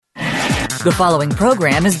The following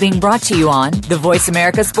program is being brought to you on the Voice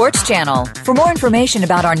America Sports Channel. For more information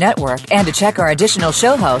about our network and to check our additional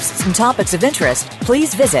show hosts and topics of interest,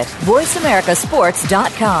 please visit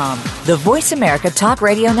voiceamericasports.com. The Voice America Talk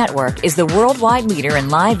Radio Network is the worldwide leader in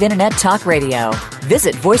live Internet talk radio.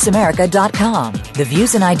 Visit voiceamerica.com. The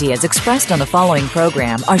views and ideas expressed on the following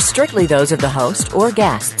program are strictly those of the host or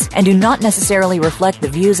guests and do not necessarily reflect the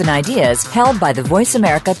views and ideas held by the Voice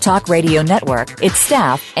America Talk Radio Network, its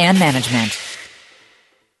staff, and management.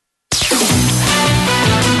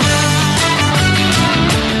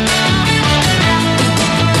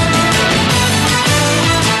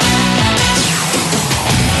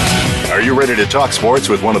 Are you ready to talk sports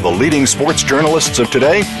with one of the leading sports journalists of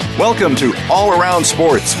today? Welcome to All Around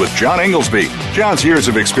Sports with John Inglesby. John's years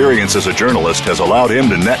of experience as a journalist has allowed him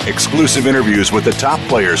to net exclusive interviews with the top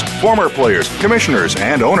players, former players, commissioners,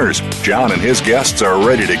 and owners. John and his guests are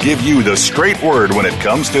ready to give you the straight word when it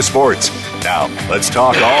comes to sports. Now, let's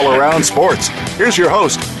talk all around sports. Here's your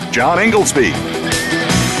host, John Inglesby.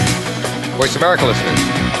 Voice America listeners,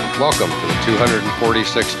 welcome to the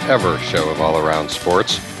 246th ever show of All Around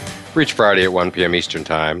Sports. For each Friday at 1 p.m. Eastern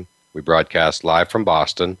Time, we broadcast live from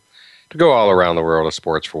Boston to go all around the world of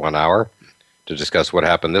sports for 1 hour to discuss what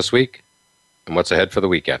happened this week and what's ahead for the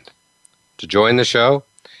weekend. To join the show,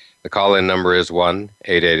 the call-in number is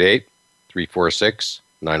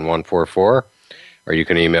 1-888-346-9144, or you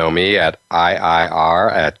can email me at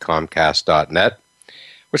iir@comcast.net,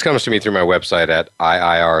 which comes to me through my website at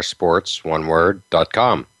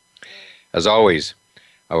iirsports.com. As always,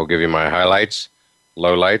 I will give you my highlights,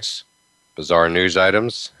 lowlights, bizarre news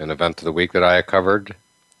items, an event of the week that I covered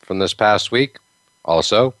from this past week.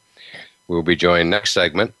 Also, we will be joined next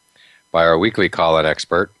segment by our weekly call-in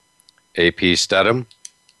expert, A.P. Stedham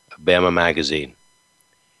of Bama Magazine.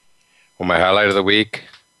 Well, my highlight of the week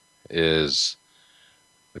is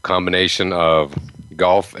the combination of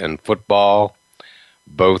golf and football,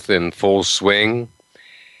 both in full swing.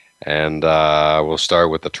 And we'll start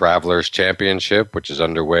with the Travelers Championship, which is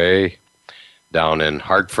underway down in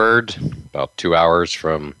Hartford, about 2 hours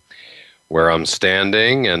from where I'm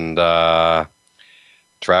standing. And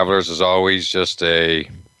Travelers is always just a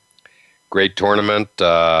great tournament.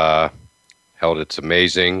 Held its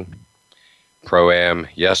amazing Pro-Am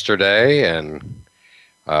yesterday and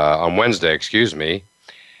on Wednesday,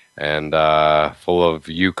 and full of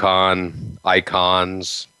UConn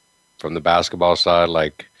icons from the basketball side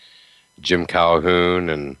like Jim Calhoun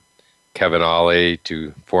and Kevin Ollie,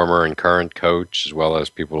 to former and current coach, as well as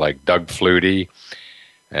people like Doug Flutie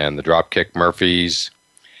and the Dropkick Murphys,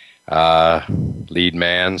 lead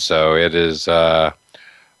man. So it is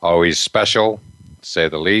always special, to say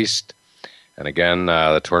the least. And again,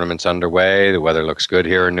 the tournament's underway. The weather looks good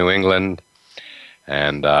here in New England.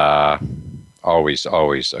 And always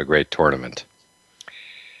a great tournament.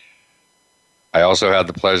 I also had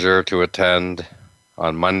the pleasure to attend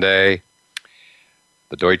on Monday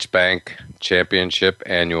the Deutsche Bank Championship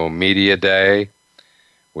Annual Media Day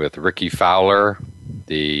with Ricky Fowler,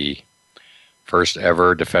 the first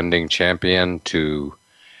ever defending champion to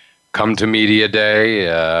come to Media Day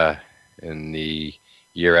in the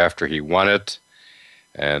year after he won it.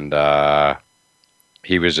 And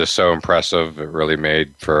he was just so impressive. It really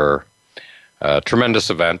made for a tremendous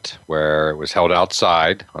event where it was held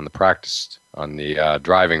outside on the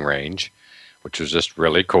driving range, which was just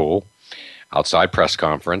really cool. Outside press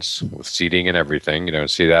conference with seating and everything. You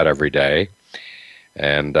don't see that every day.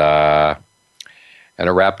 And it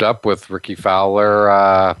wrapped up with Ricky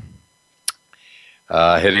Fowler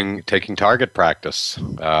taking target practice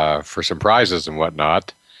for some prizes and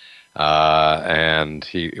whatnot. And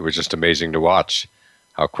it was just amazing to watch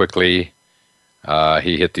how quickly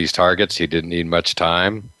he hit these targets. He didn't need much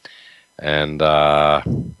time. And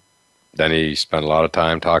then he spent a lot of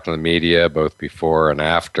time talking to the media, both before and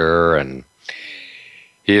after. And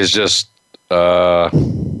he is just really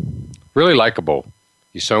likable.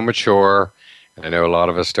 He's so mature. And I know a lot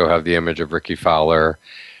of us still have the image of Ricky Fowler,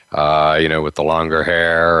 with the longer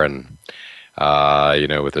hair and,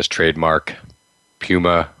 with his trademark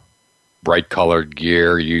Puma bright-colored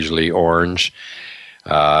gear, usually orange.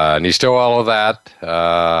 And he's still all of that.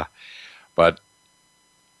 But,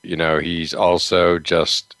 he's also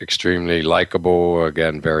just extremely likable,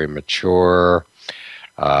 again, very mature,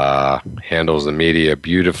 handles the media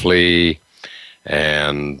beautifully,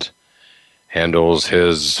 and handles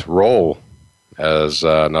his role as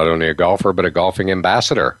not only a golfer, but a golfing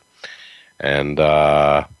ambassador. And,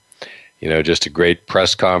 just a great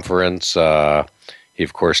press conference. He,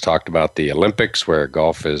 of course, talked about the Olympics, where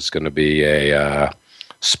golf is going to be a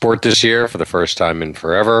sport this year for the first time in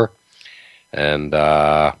forever. And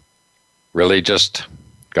really just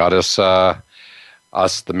got us,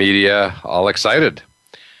 the media, all excited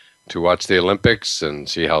to watch the Olympics and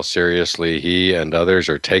see how seriously he and others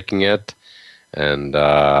are taking it. And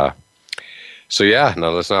so, yeah,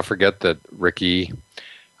 no, let's not forget that Ricky,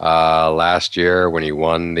 last year when he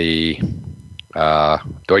won the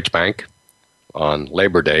Deutsche Bank on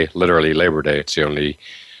Labor Day, literally Labor Day, it's the only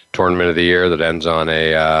tournament of the year that ends on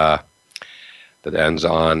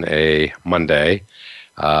a Monday,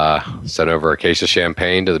 sent over a case of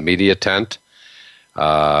champagne to the media tent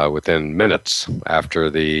within minutes after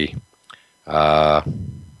the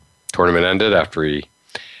tournament ended, after he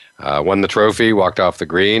won the trophy, walked off the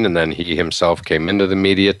green, and then he himself came into the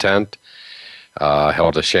media tent,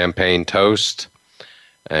 held a champagne toast.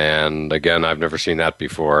 And again, I've never seen that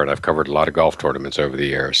before, and I've covered a lot of golf tournaments over the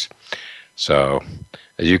years. So,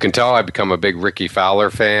 as you can tell, I've become a big Ricky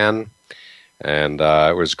Fowler fan, and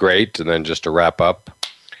it was great. And then just to wrap up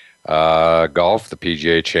golf, the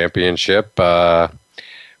PGA Championship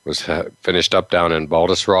was finished up down in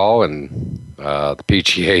Baldasral, and the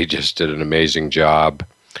PGA just did an amazing job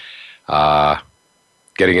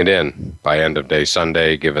getting it in by end of day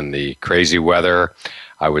Sunday, given the crazy weather.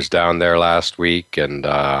 I was down there last week, and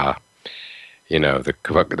the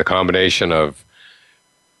combination of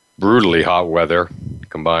brutally hot weather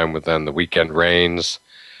combined with then the weekend rains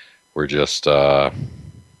were just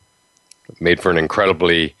made for an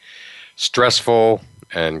incredibly stressful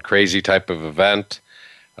and crazy type of event.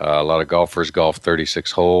 A lot of golfers golfed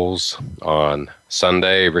 36 holes on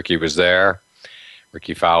Sunday. Ricky was there,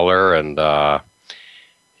 Ricky Fowler, and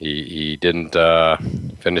he didn't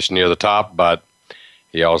finish near the top, but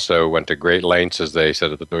he also went to great lengths, as they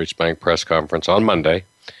said at the Deutsche Bank press conference on Monday.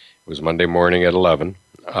 It was Monday morning at 11.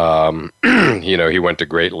 He went to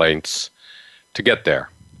great lengths to get there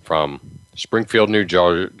from Springfield, New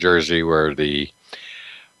Jersey, where the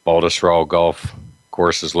Baldasral Golf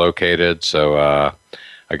Course is located. So,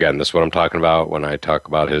 again, this is what I'm talking about when I talk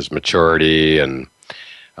about his maturity and,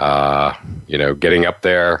 getting up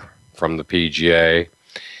there from the PGA,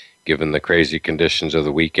 given the crazy conditions of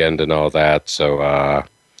the weekend and all that. So,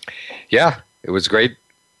 it was great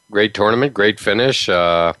tournament, great finish.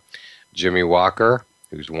 Jimmy Walker,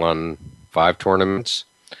 who's won 5 tournaments,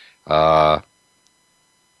 led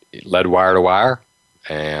wire to wire,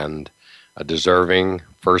 and a deserving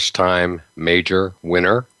first-time major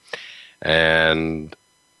winner, and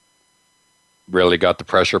really got the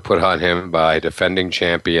pressure put on him by defending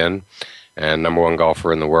champion and number 1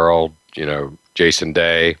 golfer in the world, Jason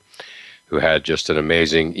Day, who had just an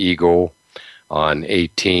amazing eagle on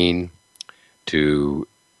 18 to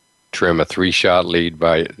trim a 3-shot lead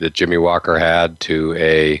that Jimmy Walker had to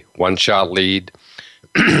a 1-shot lead.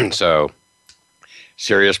 So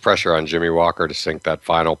serious pressure on Jimmy Walker to sink that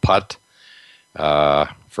final putt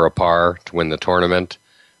for a par to win the tournament.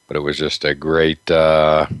 But it was just a great,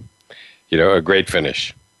 a great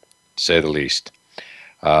finish, to say the least.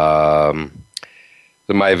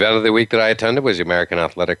 My event of the week that I attended was the American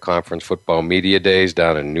Athletic Conference Football Media Days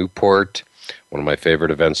down in Newport, one of my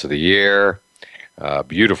favorite events of the year.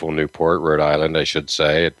 Beautiful Newport, Rhode Island, I should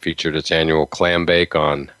say. It featured its annual clam bake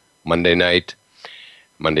on Monday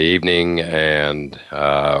evening, and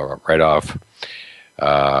right off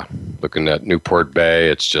looking at Newport Bay.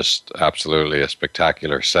 It's just absolutely a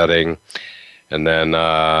spectacular setting. And then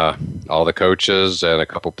all the coaches and a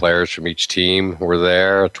couple players from each team were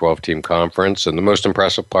there, a 12-team conference. And the most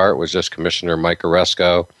impressive part was just Commissioner Mike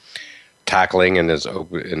Oresco tackling in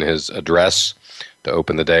his address to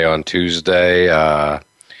open the day on Tuesday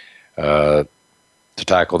to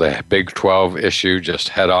tackle the Big 12 issue just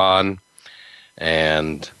head on.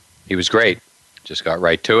 And he was great. Just got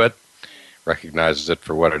right to it, recognizes it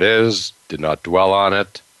for what it is, did not dwell on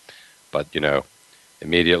it, but,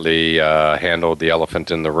 immediately handled the elephant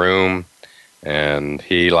in the room, and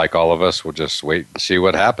he, like all of us, will just wait and see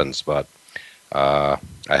what happens. But I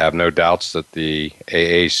have no doubts that the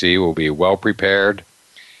AAC will be well prepared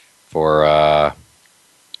for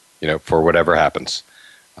whatever happens.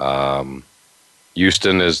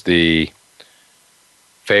 Houston is the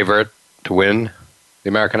favorite to win the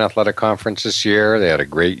American Athletic Conference this year. They had a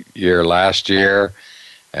great year last year,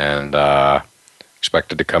 and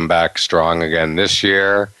expected to come back strong again this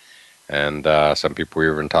year. And some people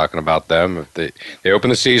were even talking about them. If they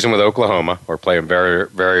open the season with Oklahoma, or play them very,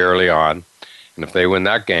 very early on, and if they win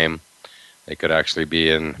that game, they could actually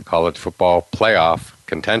be in college football playoff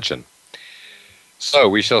contention. So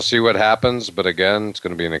we shall see what happens. But again, it's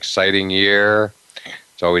going to be an exciting year.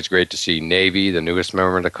 It's always great to see Navy, the newest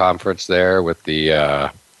member of the conference, there with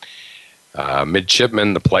the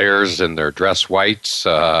midshipmen, the players in their dress whites.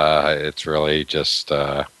 It's really just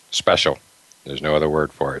special. There's no other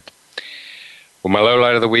word for it. Well, my low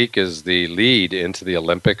light of the week is the lead into the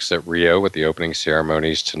Olympics at Rio with the opening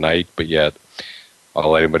ceremonies tonight, but yet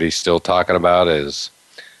all anybody's still talking about is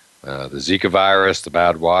the Zika virus, the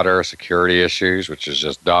bad water, security issues, which is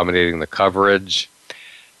just dominating the coverage.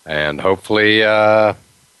 And hopefully,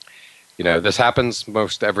 this happens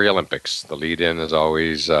most every Olympics. The lead-in is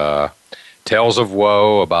always tales of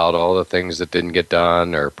woe about all the things that didn't get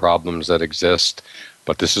done or problems that exist.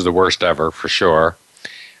 But this is the worst ever, for sure.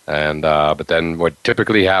 And but then what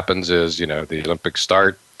typically happens is, the Olympics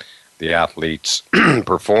start, the athletes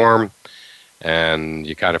perform, and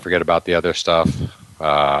you kind of forget about the other stuff.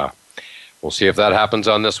 We'll see if that happens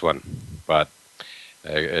on this one. But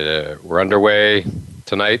we're underway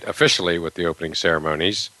tonight officially with the opening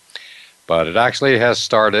ceremonies. But it actually has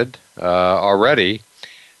started already,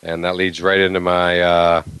 and that leads right into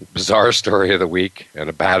my bizarre story of the week and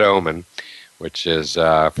a bad omen, which is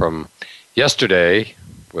from yesterday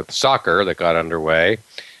with soccer that got underway,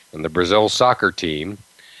 and the Brazil soccer team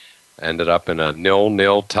ended up in a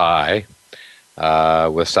 0-0 tie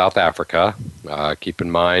with South Africa. Keep in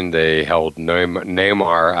mind they held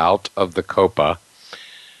Neymar out of the Copa,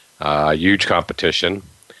 huge competition,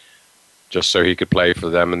 just so he could play for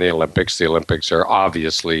them in the Olympics. The Olympics are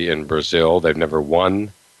obviously in Brazil. They've never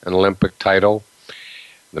won an Olympic title.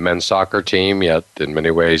 The men's soccer team, yet in many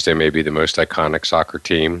ways they may be the most iconic soccer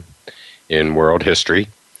team in world history.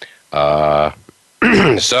 So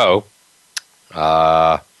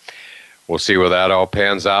we'll see where that all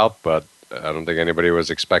pans out, but I don't think anybody was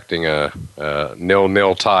expecting a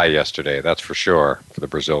 0-0 tie yesterday, that's for sure, for the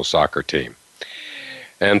Brazil soccer team.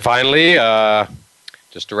 And finally,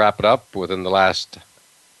 just to wrap it up, within the last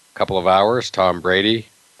couple of hours, Tom Brady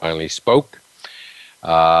finally spoke.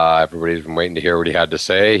 Everybody's been waiting to hear what he had to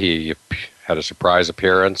say. He had a surprise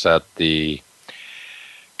appearance at the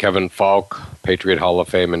Kevin Falk Patriot Hall of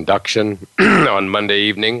Fame induction on Monday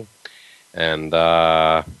evening, and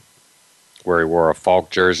where he wore a Falk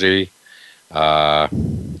jersey,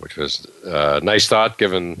 which was a nice thought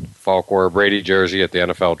given Falk wore a Brady jersey at the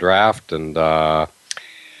NFL draft. And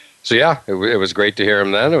so, yeah, it was great to hear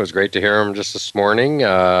him then. It was great to hear him just this morning.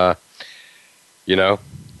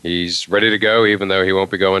 He's ready to go, even though he won't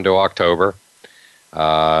be going to October,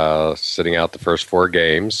 sitting out the first 4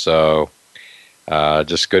 games. So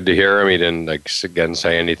just good to hear him. He didn't, again,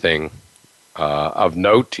 say anything of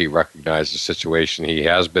note. He recognized the situation he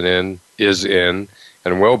has been in, is in,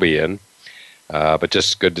 and will be in. But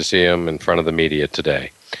just good to see him in front of the media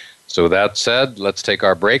today. So with that said, let's take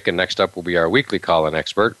our break, and next up will be our weekly call-in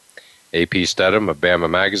expert, AP Stedham of Bama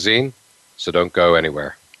Magazine. So don't go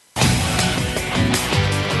anywhere.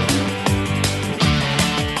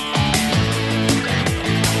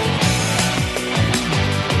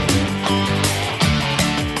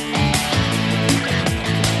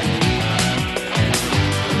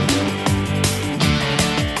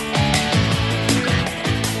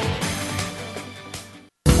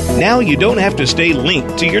 Now you don't have to stay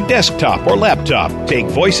linked to your desktop or laptop. Take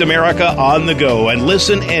Voice America on the go and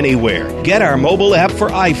listen anywhere. Get our mobile app for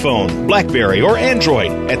iPhone, BlackBerry, or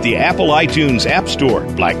Android at the Apple iTunes App Store,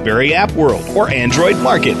 BlackBerry App World, or Android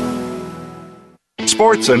Market.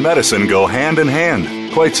 Sports and medicine go hand in hand.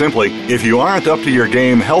 Quite simply, if you aren't up to your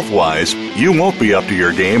game health-wise, you won't be up to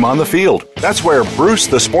your game on the field. That's where Bruce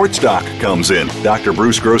the Sports Doc comes in. Dr.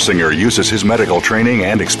 Bruce Grossinger uses his medical training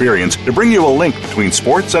and experience to bring you a link between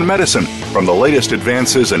sports and medicine, from the latest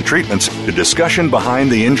advances and treatments to discussion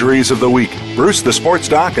behind the injuries of the week. Bruce the Sports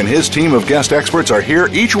Doc and his team of guest experts are here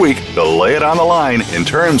each week to lay it on the line in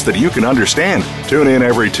terms that you can understand. Tune in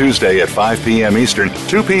every Tuesday at 5 p.m. Eastern,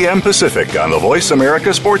 2 p.m. Pacific on the Voice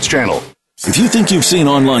America Sports Channel. If you think you've seen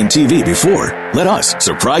online TV before, let us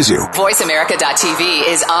surprise you. VoiceAmerica.tv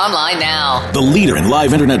is online now. The leader in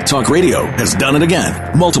live Internet talk radio has done it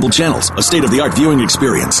again. Multiple channels, a state-of-the-art viewing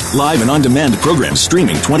experience, live and on-demand programs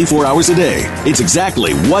streaming 24 hours a day. It's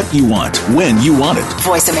exactly what you want, when you want it.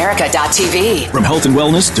 VoiceAmerica.tv. From health and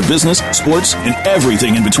wellness to business, sports, and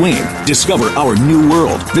everything in between. Discover our new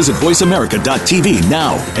world. Visit VoiceAmerica.tv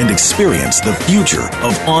now and experience the future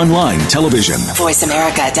of online television.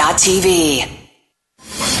 VoiceAmerica.tv.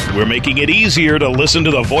 We're making it easier to listen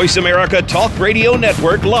to the Voice America Talk Radio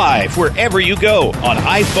Network live wherever you go on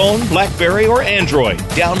iPhone, BlackBerry, or Android.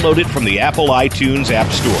 Download it from the Apple iTunes App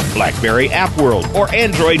Store, BlackBerry App World, or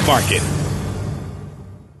Android Market.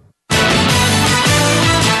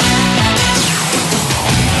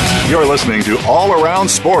 You're listening to All Around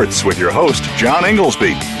Sports with your host, John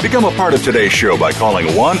Inglesby. Become a part of today's show by calling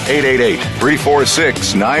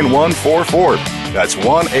 1-888-346-9144. That's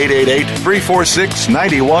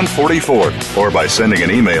 1-888-346-9144. Or by sending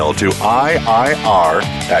an email to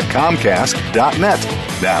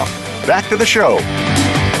iir@comcast.net. Now, back to the show.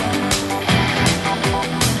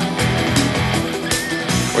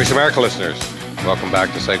 Voice America listeners, welcome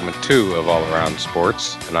back to segment 2 of All Around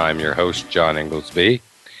Sports, and I'm your host, John Inglesby.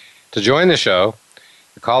 To join the show,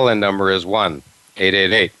 the call-in number is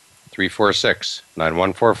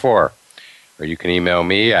 1-888-346-9144, or you can email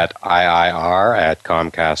me at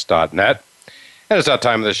iir@comcast.net. And it's that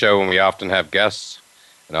time of the show when we often have guests,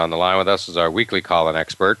 and on the line with us is our weekly call-in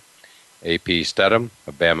expert, AP Stedham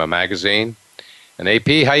of Bama Magazine. And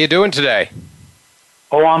AP, how you doing today?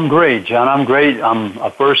 Oh, I'm great, John. I'm great. I'm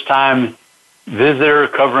a first-time visitor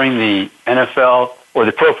covering the NFL or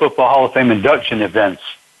the Pro Football Hall of Fame induction events.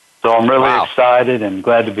 So I'm really excited and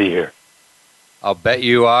glad to be here. I'll bet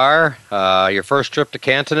you are. Your first trip to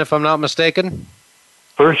Canton, if I'm not mistaken?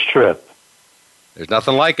 First trip. There's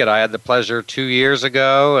nothing like it. I had the pleasure 2 years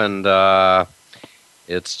ago, and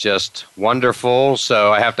it's just wonderful.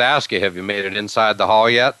 So I have to ask you, have you made it inside the hall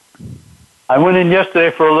yet? I went in yesterday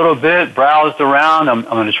for a little bit, browsed around. I'm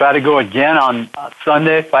going to try to go again on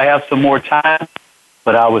Sunday if I have some more time.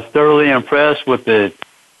 But I was thoroughly impressed with the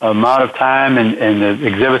amount of time and the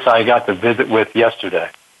exhibits I got to visit with yesterday.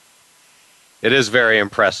 It is very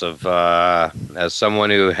impressive. As someone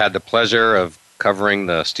who had the pleasure of covering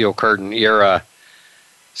the Steel Curtain era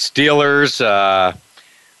Steelers,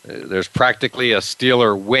 there's practically a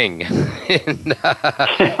Steeler wing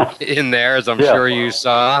in there, as I'm sure you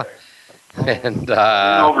saw. And,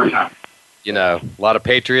 you know, a lot of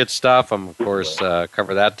Patriots stuff. I'm, of course,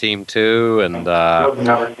 cover that team too. And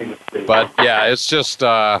but, yeah, it's just,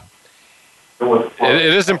 it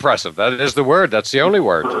is impressive. That is the word. That's the only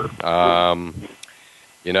word.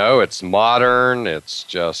 You know, it's modern. It's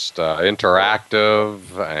just interactive.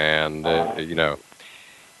 And, you know,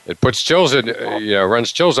 it puts chills in, you know,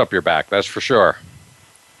 runs chills up your back. That's for sure.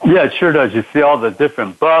 Yeah, it sure does. You see all the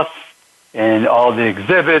different busts and all the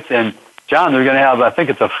exhibits. And, John, they're going to have, I think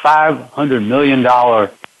it's a $500 million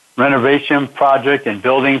renovation project and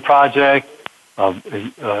building project, a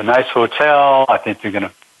nice hotel. I think they're going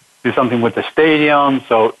to do something with the stadium.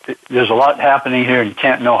 So there's a lot happening here in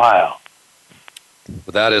Canton, Ohio.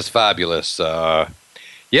 Well, that is fabulous.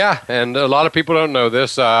 Yeah, and a lot of people don't know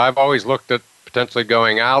this. I've always looked at potentially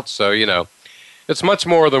going out. So, you know, it's much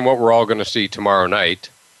more than what we're all going to see tomorrow night,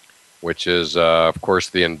 which is, of course,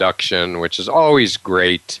 the induction, which is always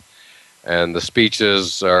great. And the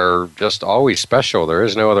speeches are just always special. There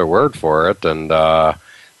is no other word for it. And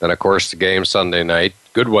then, of course, the game Sunday night.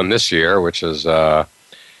 Good one this year, which is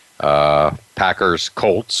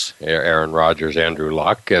Packers-Colts, Aaron Rodgers, Andrew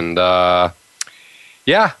Luck. And,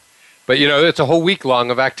 yeah, but, you know, it's a whole week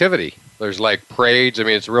long of activity. There's, like, parades. I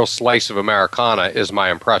mean, it's a real slice of Americana is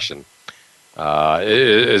my impression.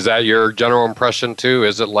 Is that your general impression, too?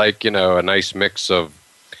 Is it like, you know, a nice mix of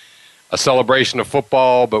a celebration of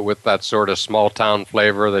football, but with that sort of small-town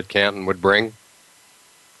flavor that Canton would bring?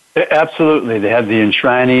 Absolutely. They had the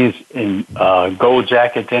enshrinees in gold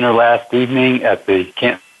jacket dinner last evening at the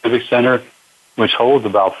Canton Civic Center, which holds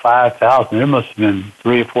about 5,000. There must have been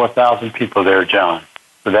 3,000 or 4,000 people there, John,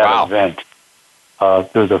 for that event.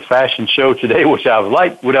 There was a fashion show today, which I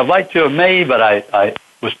would have liked to have made, but I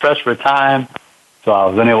was pressed for time, so I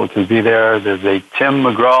was unable to be there. There's a Tim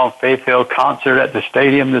McGraw and Faith Hill concert at the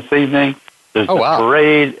stadium this evening. There's a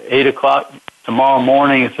parade, 8 o'clock tomorrow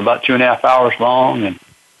morning. It's about 2.5 hours long, and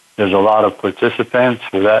there's a lot of participants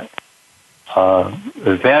for that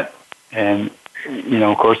event. And, you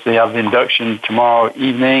know, of course, they have the induction tomorrow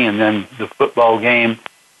evening, and then the football game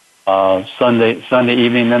Sunday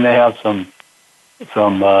evening. Then they have some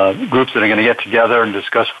groups that are going to get together and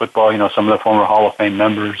discuss football. You know, some of the former Hall of Fame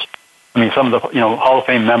members. I mean, some of the Hall of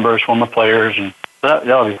Fame members, former players, and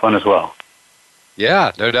that'll be fun as well.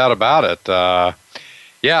 Yeah, no doubt about it.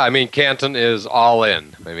 Yeah, I mean, Canton is all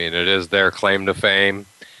in. I mean, it is their claim to fame.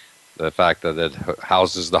 The fact that it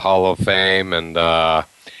houses the Hall of Fame, and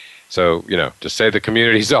so, you know, to say the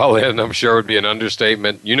community's all in, I'm sure would be an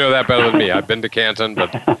understatement. You know that better than me. I've been to Canton,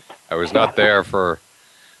 but I was not there for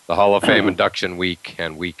the Hall of Fame induction week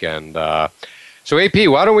and weekend. So, AP,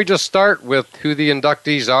 why don't we just start with who the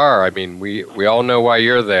inductees are? I mean, we all know why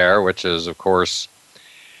you're there, which is, of course,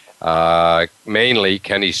 mainly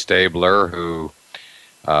Kenny Stabler, who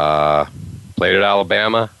played at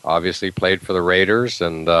Alabama, obviously played for the Raiders,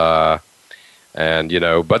 and you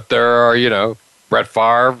know, but there are, you know, Brett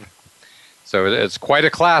Favre. So it's quite a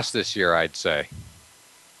class this year, I'd say.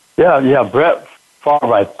 Yeah, Brett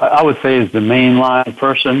Favre, I would say, is the mainline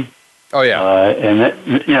person. Oh, yeah.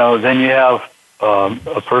 And, you know, then you have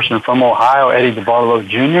a person from Ohio, Eddie DeBartolo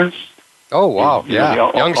Jr. Oh, wow.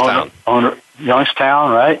 Yeah. Youngstown.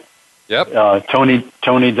 Youngstown, right? Yep. Tony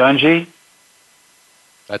Dungy.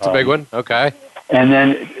 That's a big one. Okay. And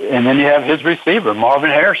then you have his receiver, Marvin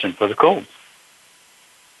Harrison, for the Colts.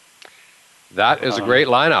 That is a great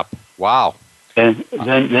lineup. Wow. And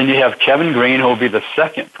then you have Kevin Green, who will be the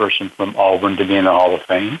second person from Auburn to be in the Hall of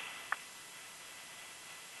Fame.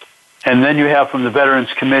 And then you have from the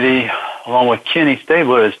Veterans Committee, along with Kenny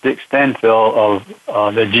Stabler, is Dick Stanfield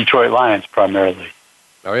of the Detroit Lions primarily.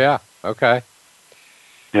 Oh, yeah. Okay.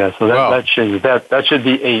 Yeah, so that should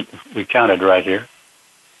be 8. We counted right here.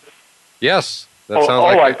 Yes. That sounds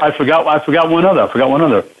like I forgot one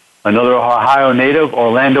other. Another Ohio native,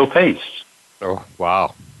 Orlando Pace. Oh,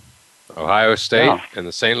 wow. Ohio State and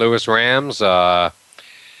the St. Louis Rams.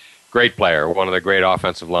 Great player. One of the great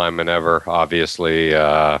offensive linemen ever, obviously.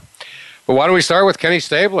 But why don't we start with Kenny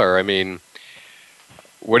Stabler? I mean,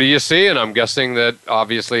 what do you see? And I'm guessing that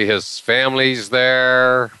obviously his family's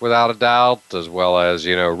there, without a doubt, as well as,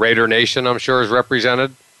 Raider Nation, I'm sure, is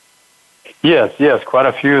represented. Yes. Quite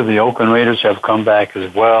a few of the Oakland Raiders have come back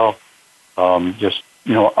as well.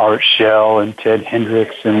 Art Shell and Ted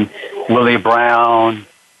Hendricks and Willie Brown.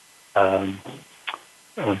 I'm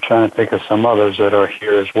trying to think of some others that are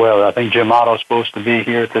here as well. I think Jim Otto's supposed to be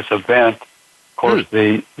here at this event. Of course,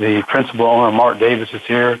 the principal owner, Mark Davis, is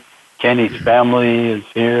here. Kenny's family is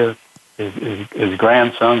here. His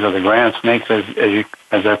grandsons, or the Grand Snakes,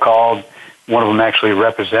 as they're called. One of them actually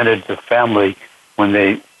represented the family when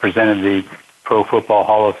they presented the Pro Football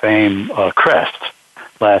Hall of Fame crest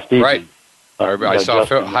last evening. Right. I saw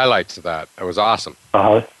highlights of that. It was awesome.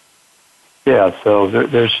 Yeah, so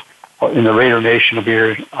there's, in the Raider Nation will be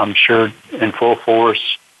here, I'm sure, in full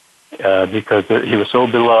force, because he was so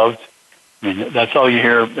beloved. I mean, that's all you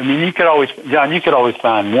hear. I mean, you could always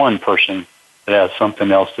find one person that has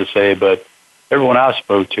something else to say, but everyone I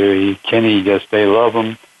spoke to, Kenny, they love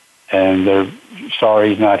him, and they're sorry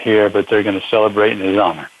he's not here, but they're going to celebrate in his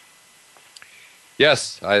honor.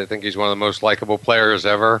 Yes, I think he's one of the most likable players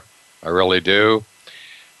ever. I really do.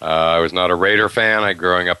 I was not a Raider fan.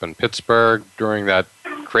 Growing up in Pittsburgh during that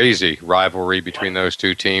crazy rivalry between those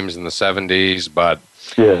two teams in the 70s, but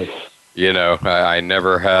yes. I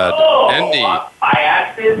never had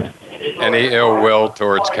any ill will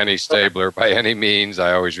towards Kenny Stabler by any means.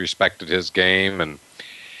 I always respected his game, and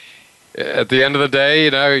at the end of the day,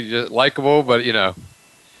 likable, but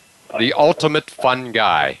the ultimate fun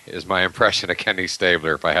guy is my impression of Kenny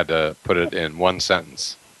Stabler, if I had to put it in one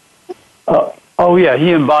sentence. Oh, yeah,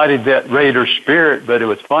 he embodied that Raider spirit, but it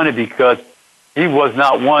was funny because he was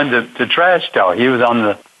not one to trash talk. He was on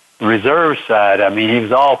the reserve side. I mean, he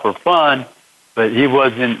was all for fun, but he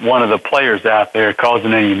wasn't one of the players out there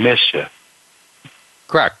causing any mischief.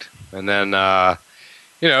 Correct. And then,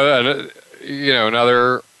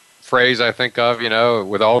 another phrase I think of,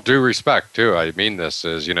 with all due respect, too, I mean this,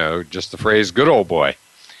 is, just the phrase, good old boy,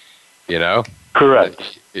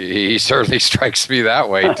 Correct. He certainly strikes me that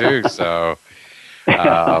way, too, so...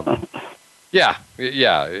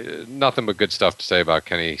 nothing but good stuff to say about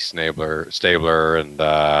Kenny Stabler, and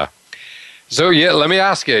let me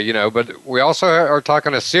ask you, but we also are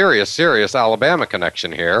talking a serious Alabama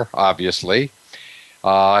connection here, obviously.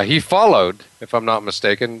 He followed, if I'm not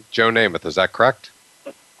mistaken, Joe Namath, is that correct?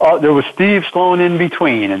 There was Steve Sloan in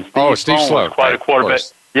between, and Steve Sloan was quite a quarterback.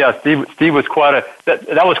 Yeah, Steve was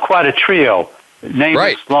that was quite a trio. Namath,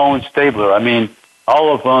 right. Sloan, Stabler. I mean,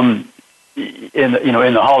 all of them in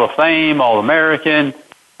the Hall of Fame, All-American.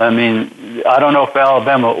 I mean, I don't know if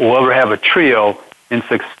Alabama will ever have a trio in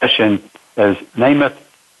succession as Namath,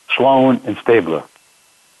 Sloan, and Stabler.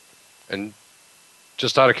 And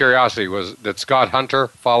just out of curiosity, did Scott Hunter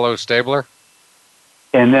follow Stabler?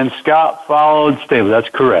 And then Scott followed Stabler. That's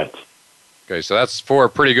correct. Okay, so that's 4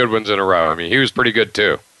 pretty good ones in a row. I mean, he was pretty good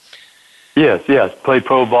too. Yes. Played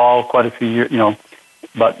pro ball quite a few years,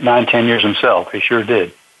 about 9-10 years himself. He sure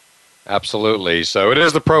did. Absolutely. So it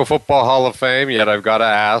is the Pro Football Hall of Fame, yet I've got to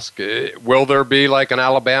ask, will there be like an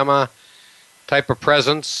Alabama type of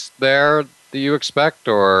presence there that you expect,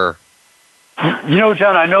 or?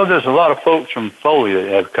 John, I know there's a lot of folks from Foley that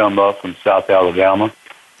have come up from South Alabama.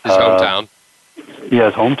 His hometown.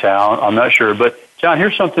 Yes, hometown. I'm not sure. But, John,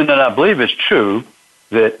 here's something that I believe is true,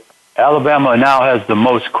 that Alabama now has the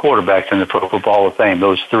most quarterbacks in the Pro Football Hall of Fame,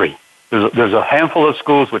 those 3. There's a handful of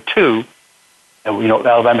schools with 2. And,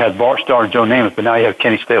 Alabama had Bart Starr and Joe Namath, but now you have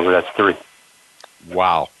Kenny Stabler. That's 3.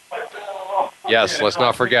 Wow. Yes, let's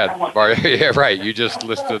not forget. Yeah, right. You just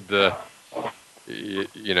listed the,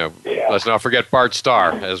 let's not forget Bart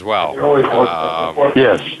Starr as well.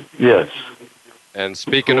 Yes. And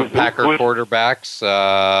speaking of Packer quarterbacks,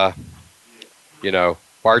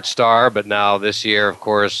 Bart Starr, but now this year, of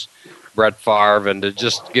course, Brett Favre. And to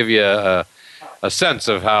just give you a sense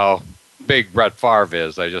of how big Brett Favre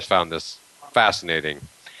is, I just found this fascinating.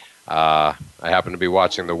 I happened to be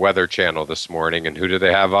watching the Weather Channel this morning, and who do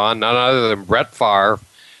they have on? None other than Brett Favre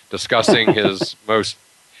discussing his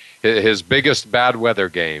biggest bad weather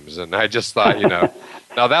games. And I just thought,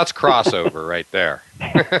 now that's crossover right there.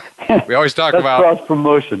 We always talk about cross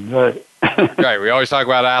promotion, right? Right. We always talk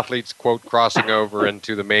about athletes, quote, crossing over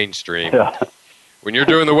into the mainstream. Yeah. When you're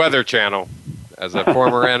doing the Weather Channel, as a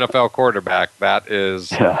former NFL quarterback, that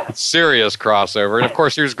is serious crossover. And of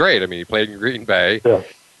course, he was great. I mean, he played in Green Bay. Yeah.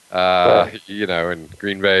 And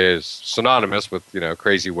Green Bay is synonymous with,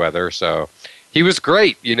 crazy weather. So he was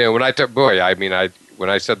great. When I when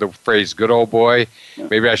I said the phrase good old boy,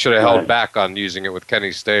 maybe I should have held back on using it with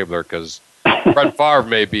Kenny Stabler, because Brett Favre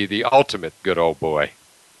may be the ultimate good old boy.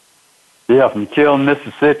 Yeah, from Kiln,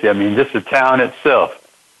 Mississippi. I mean, just the town itself.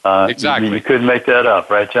 Exactly. You couldn't make that up,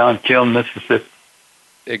 right, John? Kiln, Mississippi.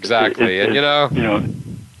 Exactly.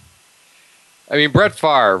 Brett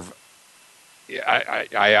Favre,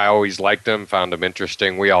 I always liked him, found him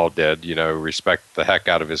interesting. We all did, respect the heck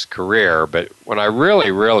out of his career. But when I really,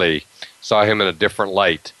 really saw him in a different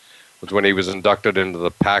light was when he was inducted into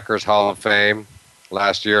the Packers Hall of Fame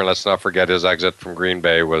last year. And let's not forget his exit from Green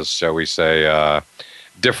Bay was, shall we say,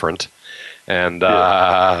 different. And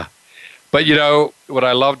but what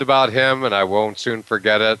I loved about him, and I won't soon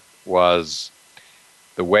forget it, was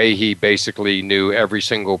the way he basically knew every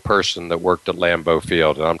single person that worked at Lambeau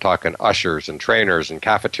Field. And I'm talking ushers and trainers and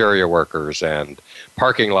cafeteria workers and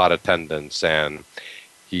parking lot attendants. And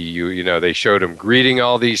they showed him greeting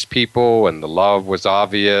all these people, and the love was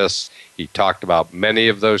obvious. He talked about many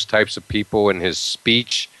of those types of people in his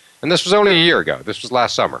speech. And this was only a year ago. This was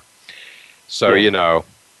last summer. So, and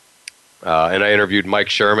I interviewed Mike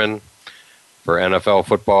Sherman for NFL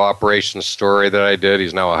Football Operations story that I did.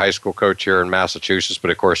 He's now a high school coach here in Massachusetts,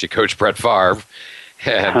 but of course he coached Brett Favre.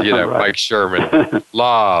 And, right. Mike Sherman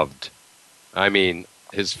loved. I mean,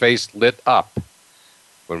 his face lit up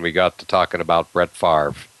when we got to talking about Brett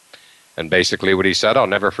Favre. And basically what he said, I'll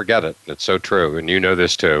never forget it. It's so true, and you know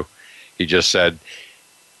this too. He just said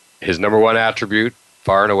his number one attribute,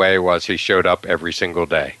 far and away, was he showed up every single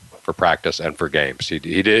day for practice and for games.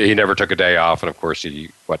 He never took a day off, and of course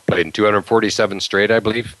he played in 247 straight, I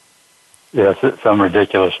believe. Yes, it's some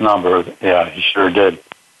ridiculous number. Yeah, he sure did.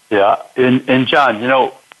 Yeah, and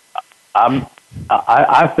John,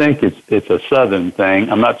 I think it's a Southern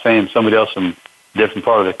thing. I'm not saying somebody else from a different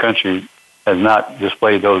part of the country has not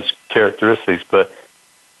displayed those characteristics, but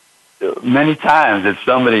many times it's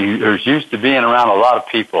somebody who's used to being around a lot of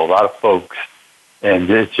people, a lot of folks, and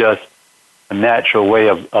it's just a natural way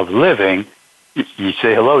of living. You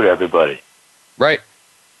say hello to everybody. Right.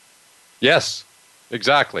 Yes,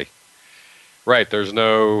 exactly. Right. There's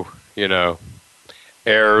no,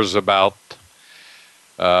 airs about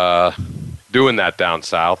doing that down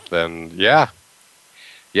south. And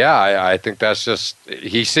I think that's just,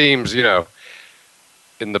 he seems, in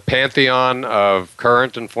the pantheon of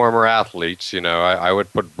current and former athletes, I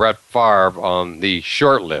would put Brett Favre on the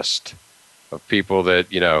short list of people that,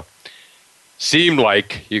 seemed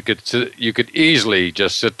like you could easily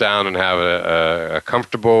just sit down and have a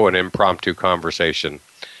comfortable and impromptu conversation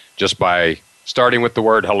just by starting with the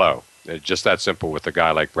word hello. It's just that simple with a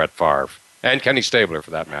guy like Brett Favre and Kenny Stabler,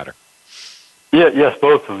 for that matter. Yeah, yes,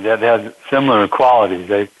 both of them. They had similar qualities.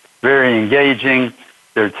 They very engaging.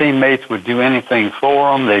 Their teammates would do anything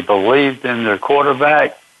for them. They believed in their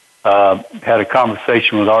quarterback. Had a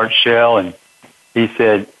conversation with Art Shell, and he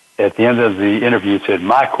said at the end of the interview, he said,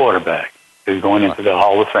 "My quarterback is going into the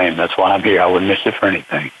Hall of Fame. That's why I'm here. I wouldn't miss it for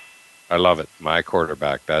anything." I love it. My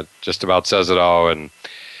quarterback. That just about says it all. And,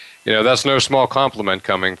 that's no small compliment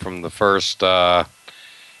coming from the first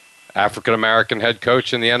African-American head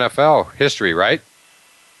coach in the NFL history, right?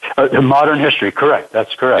 In modern history, correct.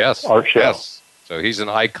 That's correct. Yes. Art Shell. Yes. So he's an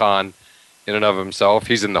icon in and of himself.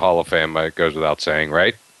 He's in the Hall of Fame, it goes without saying,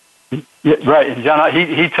 right? Yeah, right. And John,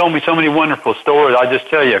 he told me so many wonderful stories. I'll just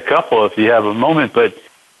tell you a couple if you have a moment. But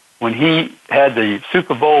when he had the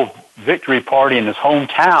Super Bowl victory party in his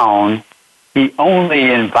hometown, he only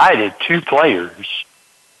invited 2 players.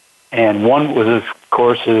 And one was, of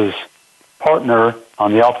course, his partner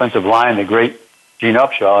on the offensive line, the great Gene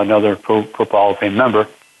Upshaw, another Pro Football Hall of Fame member,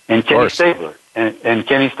 and Kenny Stabler. And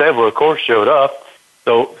Kenny Stabler, of course, showed up.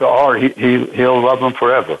 So Art, he'll love him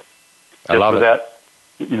forever. I love it.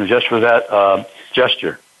 Just for that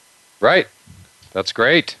gesture. Right. That's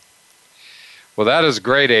great. Well, that is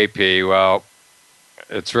great, AP. Well,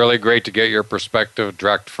 It's really great to get your perspective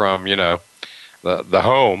direct from, the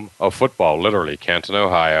home of football, literally, Canton,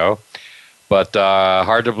 Ohio. But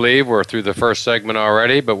hard to believe we're through the first segment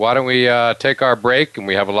already. But why don't we take our break, and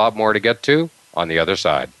we have a lot more to get to on the other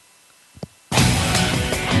side.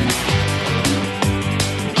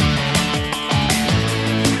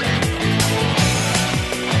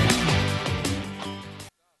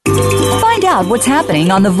 Find out what's happening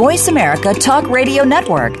on the Voice America Talk Radio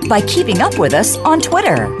Network by keeping up with us on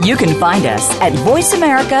Twitter. You can find us at Voice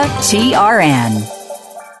America TRN.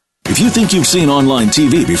 If you think you've seen online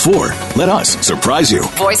TV before, let us surprise you.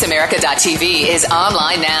 VoiceAmerica.tv is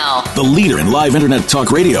online now. The leader in live Internet talk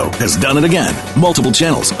radio has done it again. Multiple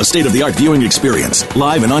channels, a state-of-the-art viewing experience,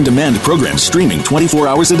 live and on-demand programs streaming 24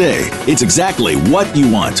 hours a day. It's exactly what you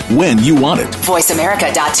want, when you want it.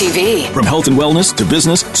 VoiceAmerica.tv. From health and wellness to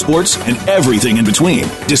business, sports, and everything in between.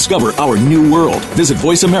 Discover our new world. Visit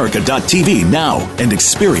VoiceAmerica.tv now and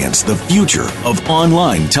experience the future of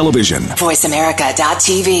online television.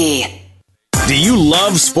 VoiceAmerica.tv. Do you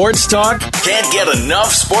love sports talk? Can't get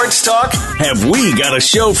enough sports talk? Have we got a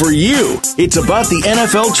show for you? It's about the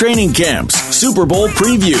NFL training camps, Super Bowl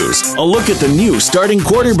previews, a look at the new starting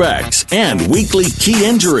quarterbacks, and weekly key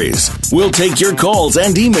injuries. We'll take your calls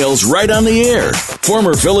and emails right on the air.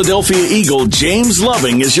 Former Philadelphia Eagle James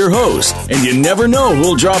Loving is your host, and you never know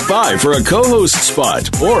who'll drop by for a co-host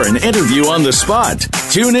spot or an interview on the spot.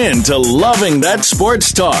 Tune in to Loving That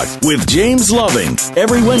Sports Talk with James Loving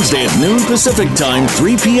every Wednesday at noon Pacific Time,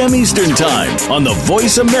 3 p.m. Eastern Time on the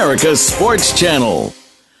Voice America Sports Channel.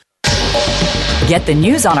 Get the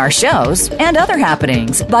news on our shows and other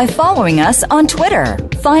happenings by following us on Twitter.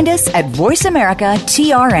 Find us at Voice America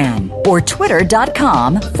TRN or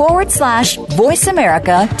twitter.com/Voice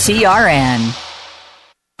America TRN.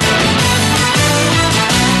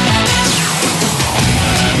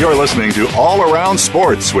 You're listening to All Around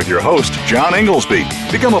Sports with your host, John Inglesby.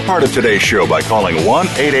 Become a part of today's show by calling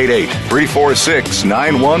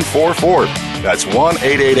 1-888-346-9144. That's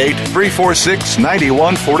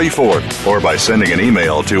 1-888-346-9144. Or by sending an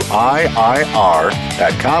email to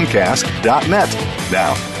iir@comcast.net.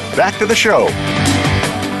 Now, back to the show.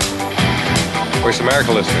 Voice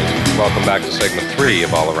America listeners, welcome back to segment 3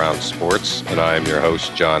 of All Around Sports. And I am your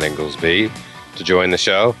host, John Inglesby. To join the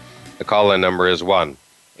show, the call-in number is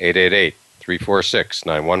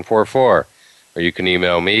 1-888-346-9144. Or you can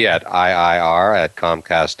email me at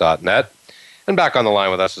iir@comcast.net. And back on the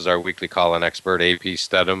line with us is our weekly call-in expert, A.P.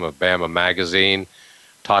 Stedham of Bama Magazine,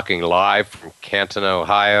 talking live from Canton,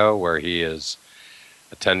 Ohio, where he is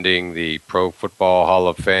attending the Pro Football Hall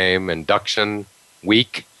of Fame induction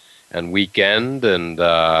week and weekend, and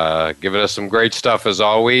giving us some great stuff as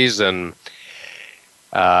always. And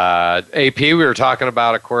AP, we were talking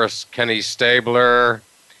about, of course, Kenny Stabler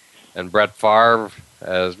and Brett Favre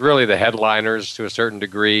as really the headliners to a certain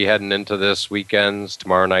degree heading into this weekend's,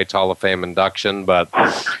 tomorrow night's Hall of Fame induction. But,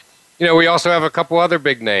 we also have a couple other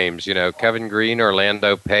big names, Kevin Greene,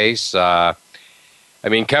 Orlando Pace.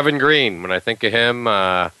 Kevin Greene, when I think of him,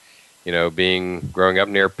 growing up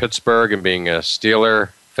near Pittsburgh and being a Steeler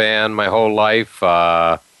fan my whole life,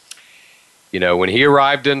 when he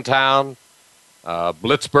arrived in town,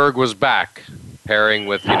 Blitzburg was back, pairing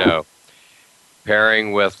with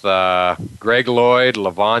Greg Lloyd,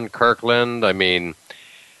 Levon Kirkland. I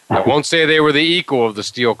won't say they were the equal of the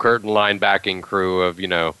Steel Curtain linebacking crew of,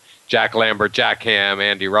 Jack Lambert, Jack Ham,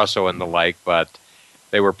 Andy Russell, and the like, but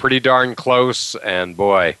they were pretty darn close, and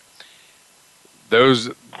boy,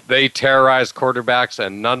 they terrorized quarterbacks,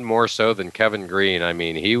 and none more so than Kevin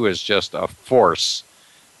Greene. He was just a force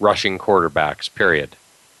rushing quarterbacks, period.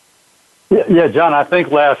 Yeah, John, I think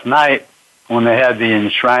last night when they had the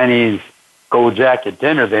Enshrinees Gold Jacket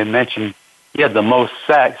dinner, they mentioned he had the most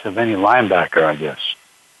sacks of any linebacker, I guess.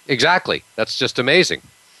 Exactly. That's just amazing.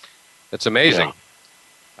 It's amazing.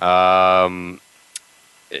 Yeah.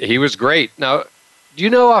 He was great. Now, do you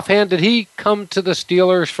know offhand, did he come to the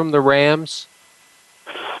Steelers from the Rams?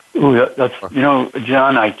 Ooh, that's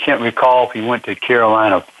John, I can't recall if he went to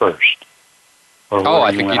Carolina first.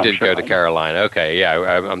 I think he did go to Carolina. Okay, yeah.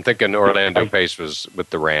 I'm thinking Orlando Pace was with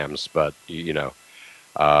the Rams, but,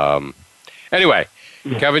 anyway,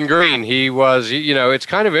 yeah. Kevin Greene, he was, it's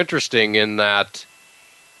kind of interesting in that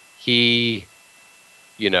he,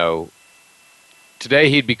 today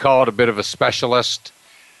he'd be called a bit of a specialist,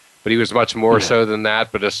 but he was much more so than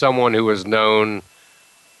that. But as someone who was known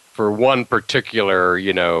for one particular,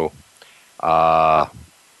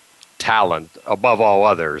 talent above all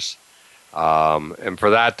others, and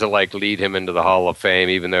for that to lead him into the Hall of Fame,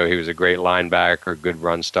 even though he was a great linebacker, good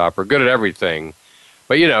run stopper, good at everything.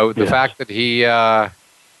 But, the fact that he,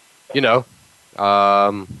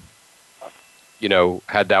 had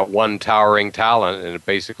that one towering talent, and it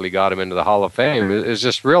basically got him into the Hall of Fame. It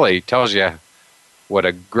just really tells you one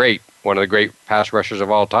of the great pass rushers of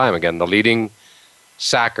all time. Again, the leading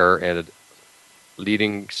sacker as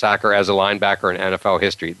a linebacker in NFL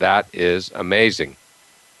history. That is amazing.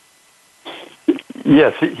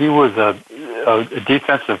 Yes, he was a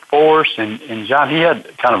defensive force, and John, he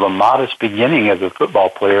had kind of a modest beginning as a football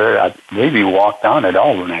player. I believe he walked on at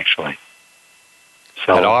Auburn, actually.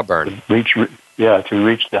 So at Auburn. To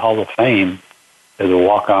reach the Hall of Fame as a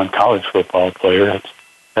walk-on college football player,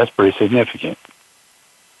 that's pretty significant.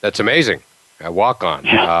 That's amazing. A walk-on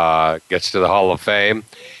gets to the Hall of Fame.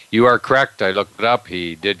 You are correct. I looked it up.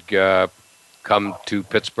 He did come to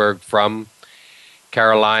Pittsburgh from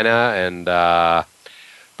Carolina, and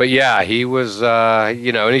but yeah, he was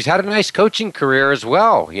and he's had a nice coaching career as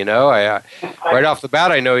well. Right off the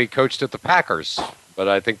bat, I know he coached at the Packers, but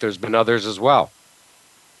I think there's been others as well.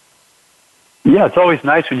 Yeah, it's always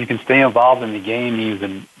nice when you can stay involved in the game. He's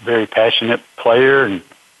a very passionate player, and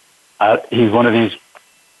he's one of these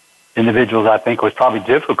individuals I think was probably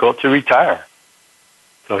difficult to retire.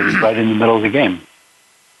 So he's right in the middle of the game.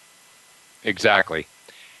 Exactly.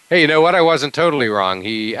 Hey, you know what? I wasn't totally wrong.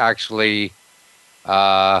 He actually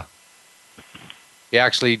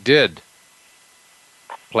did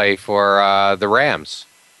play for the Rams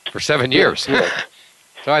for 7 years. Yeah.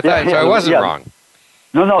 So I wasn't wrong.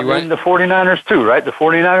 No, in the 49ers too, right? The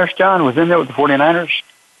 49ers, John, was in there with the 49ers?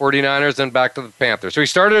 49ers, then back to the Panthers. So he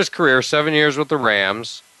started his career 7 years with the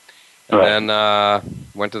Rams, and then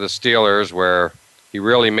went to the Steelers, where he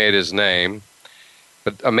really made his name.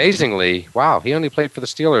 But amazingly, wow, he only played for the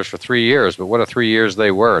Steelers for 3 years, but what a 3 years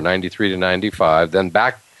they were, 93 to 95. Then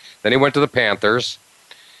he went to the Panthers,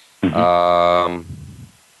 and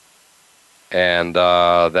then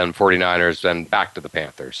 49ers, then back to the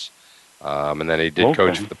Panthers. And then he did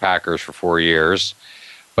coach for the Packers for 4 years.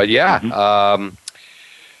 But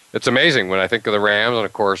it's amazing when I think of the Rams, and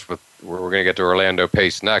of course we're going to get to Orlando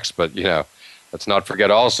Pace next, but let's not forget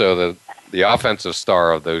also that the offensive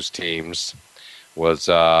star of those teams was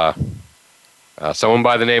someone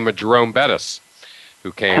by the name of Jerome Bettis,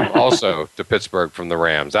 who came also to Pittsburgh from the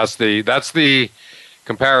Rams. That's the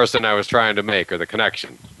comparison I was trying to make, or the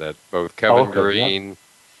connection, that both Kevin Green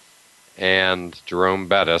and Jerome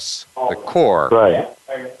Bettis, the core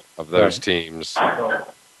of those teams,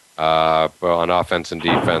 on offense and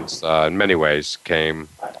defense, in many ways, came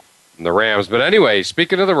from the Rams. But anyway,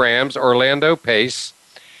 speaking of the Rams, Orlando Pace,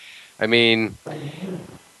 I mean,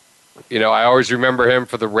 I always remember him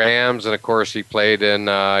for the Rams, and of course he played in,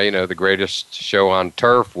 the greatest show on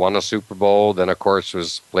turf, won a Super Bowl, then of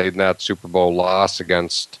course played in that Super Bowl loss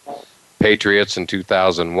against Patriots in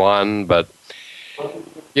 2001, but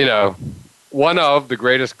one of the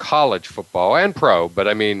greatest college football and pro, but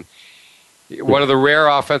I mean, one of the rare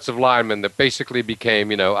offensive linemen that basically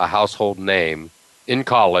became, a household name in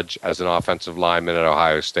college as an offensive lineman at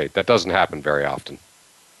Ohio State. That doesn't happen very often.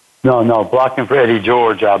 No, blocking for Eddie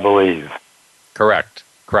George, I believe. Correct.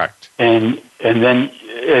 And then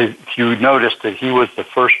if you noticed that he was the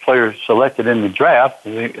first player selected in the draft,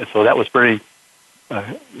 so that was a pretty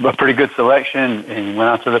good selection, and he went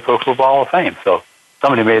on to the Pro Football Hall of Fame. So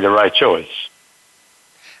somebody made the right choice.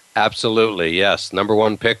 Absolutely, yes. Number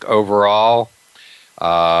one pick overall.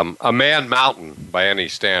 A man mountain by any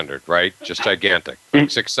standard, right? Just gigantic.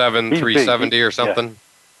 6'7", 370 or something?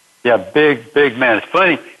 Yeah, big man. It's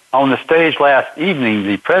funny, on the stage last evening,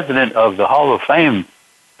 the president of the Hall of Fame,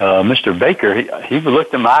 Mr. Baker, he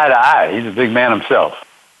looked him eye to eye. He's a big man himself.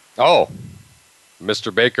 Oh,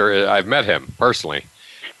 Mr. Baker, I've met him personally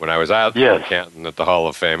when I was at Canton at the Hall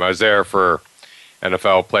of Fame. I was there for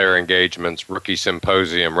NFL player engagements, rookie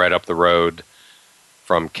symposium right up the road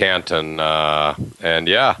from Canton. And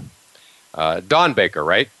Don Baker,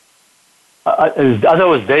 right? I thought it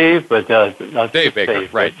was Dave, but... Dave Baker,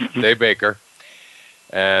 Dave, right. Dave Baker.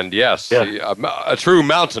 And yes, a true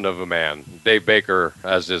mountain of a man. Dave Baker,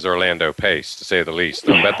 as is Orlando Pace, to say the least.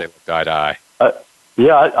 I bet they looked eye to eye.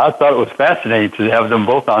 I thought it was fascinating to have them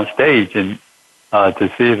both on stage and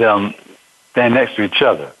to see them stand next to each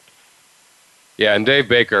other. Yeah, and Dave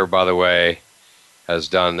Baker, by the way, has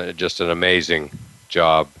done just an amazing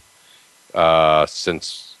job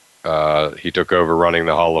since he took over running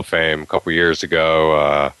the Hall of Fame a couple years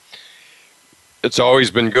ago. It's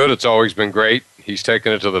always been good. It's always been great. He's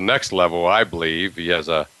taken it to the next level, I believe. He has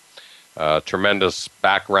a tremendous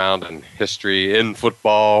background and history in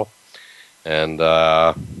football. And,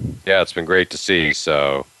 it's been great to see.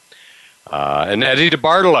 So, and Eddie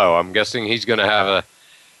DeBartolo, I'm guessing he's going to have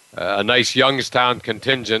a nice Youngstown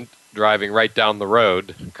contingent driving right down the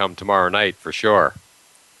road come tomorrow night for sure.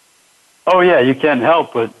 Oh yeah, you can't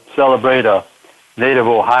help but celebrate a native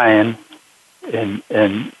Ohioan in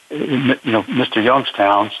Mr.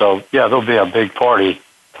 Youngstown. So yeah, there'll be a big party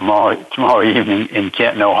tomorrow evening in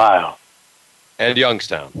Canton, Ohio. And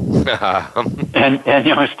Youngstown. and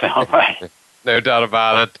Youngstown, right. No doubt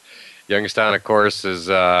about it. Youngstown, of course, is,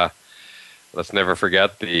 let's never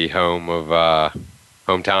forget, the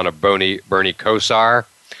hometown of Bernie Kosar.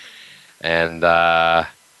 And,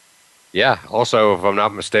 also, if I'm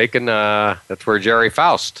not mistaken, that's where Jerry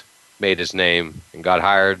Faust made his name and got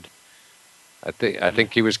hired. I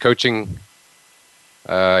think he was coaching.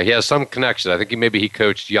 He has some connection. I think he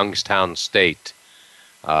coached Youngstown State.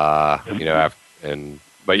 But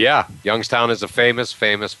Youngstown is a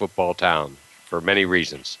famous football town for many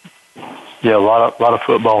reasons. Yeah, a lot of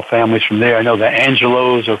football families from there. I know the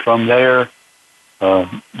Angelos are from there.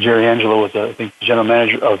 Jerry Angelo was, I think, general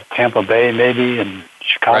manager of Tampa Bay, maybe, and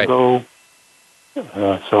Chicago.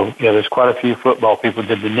 Right. There's quite a few football people.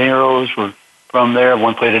 The De Niro's were from there.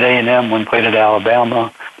 One played at A&M, one played at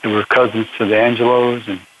Alabama. They were cousins to the Angelos,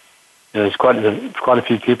 and there's quite a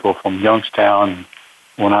few people from Youngstown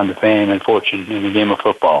went on to fame and fortune in the game of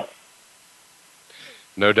football.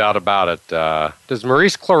 No doubt about it. Does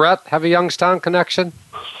Maurice Clarett have a Youngstown connection?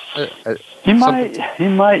 He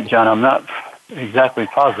might, John. I'm not exactly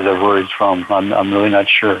positive where he's from. I'm really not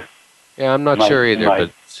sure. Yeah, I'm not sure either,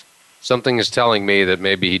 but something is telling me that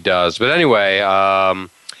maybe he does. But anyway, Eddie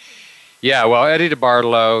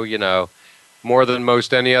DeBartolo, more than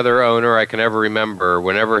most any other owner I can ever remember,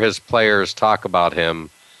 whenever his players talk about him,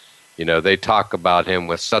 they talk about him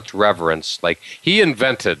with such reverence. Like, he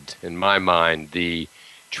invented, in my mind, the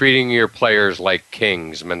treating your players like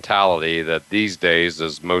kings mentality that these days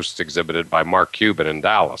is most exhibited by Mark Cuban in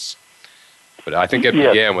Dallas. But I think it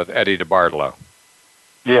began with Eddie DeBartolo.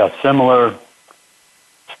 Yeah, similar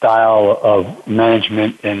style of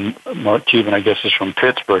management, and Mark Cuban, I guess, is from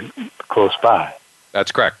Pittsburgh, close by.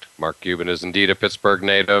 That's correct. Mark Cuban is indeed a Pittsburgh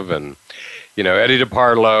native, and, Eddie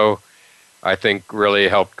DeBartolo, I think, really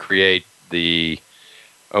helped create the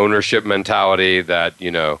ownership mentality that,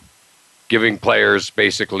 giving players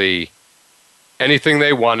basically anything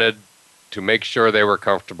they wanted to make sure they were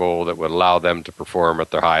comfortable that would allow them to perform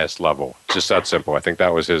at their highest level. It's just that simple. I think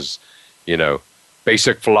that was his,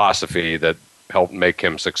 basic philosophy that helped make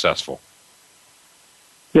him successful.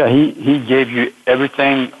 Yeah, he gave you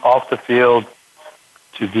everything off the field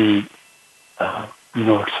to be,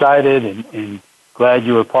 excited and glad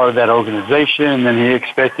you were part of that organization, and then he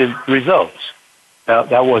expected results.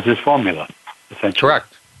 That was his formula, essentially. Correct.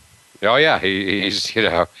 Oh yeah, he's he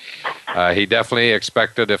definitely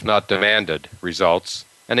expected, if not demanded, results,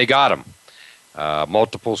 and he got them.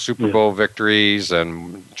 Multiple Super Bowl victories,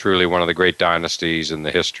 and truly one of the great dynasties in the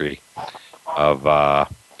history of the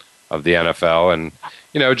NFL. And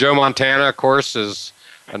Joe Montana, of course, is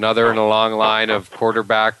another in a long line of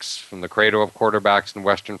quarterbacks from the cradle of quarterbacks in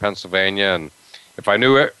Western Pennsylvania. And if I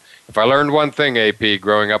learned one thing, AP,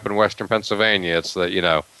 growing up in Western Pennsylvania, it's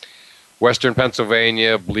that, Western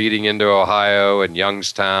Pennsylvania bleeding into Ohio and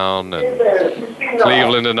Youngstown and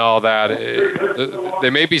Cleveland and all that,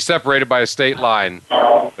 they may be separated by a state line,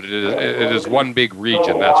 but it is one big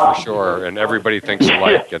region, that's for sure, and everybody thinks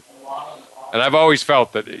alike. And I've always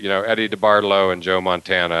felt that, Eddie DeBartolo and Joe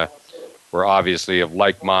Montana were obviously of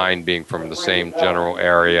like mind, being from the same general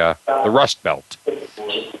area, the Rust Belt.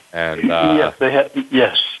 And yes, they had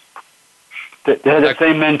the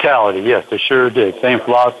same mentality. Yes, they sure did. Same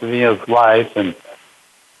philosophy of life and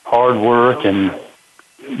hard work, and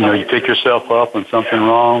you pick yourself up when something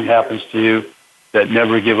wrong happens to you. That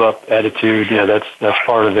never give up attitude. Yeah, that's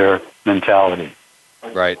part of their mentality.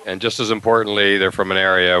 Right, and just as importantly, they're from an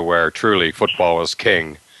area where truly football was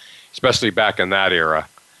king, especially back in that era.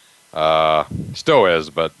 Still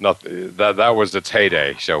is, but that was its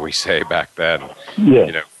heyday, shall we say, back then.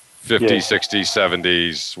 Yeah. 50s, 60s,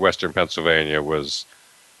 70s, Western Pennsylvania was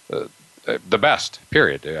the best,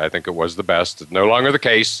 period. I think it was the best. It's no longer the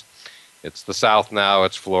case. It's the South now.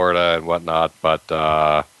 It's Florida and whatnot, but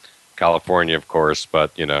California, of course.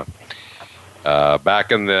 But,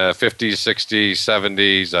 back in the 50s, 60s,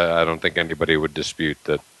 70s, I don't think anybody would dispute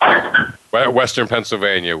that Western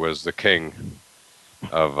Pennsylvania was the king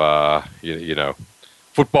of,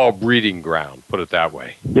 football breeding ground, put it that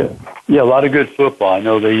way. Yeah, a lot of good football. I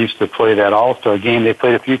know they used to play that All-Star game. They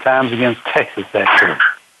played a few times against Texas, actually.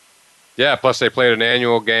 Yeah, plus they played an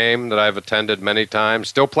annual game that I've attended many times.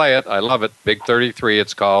 Still play it. I love it. Big 33,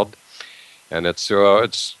 it's called. And it's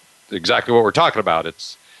exactly what we're talking about.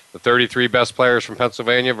 It's the 33 best players from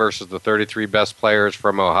Pennsylvania versus the 33 best players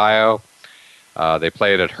from Ohio. They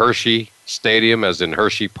play it at Hershey Stadium, as in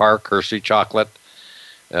Hershey Park, Hershey Chocolate,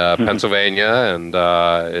 Pennsylvania, and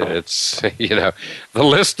it's, you know, the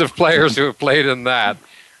list of players who have played in that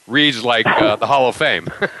reads like the Hall of Fame,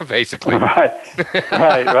 basically. Right.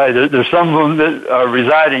 There's some of them that are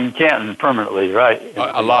residing in Canton permanently, right?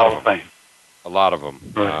 A lot of them. Fame. A lot of them.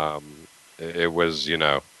 Right. It was, you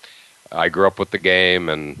know, I grew up with the game,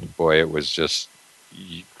 and boy, it was just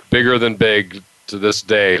bigger than big to this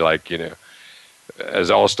day. Like, you know,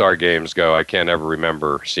 as all-star games go, I can't ever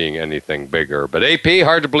remember seeing anything bigger. But AP,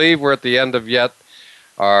 hard to believe we're at the end of yet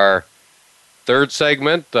our third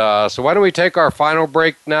segment. So why don't we take our final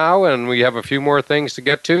break now, and we have a few more things to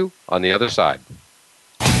get to on the other side.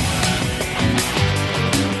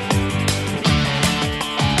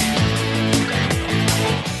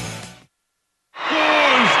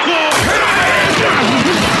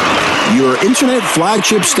 Your internet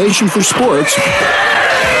flagship station for sports.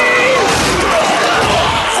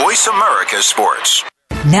 Voice America Sports.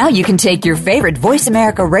 Now you can take your favorite Voice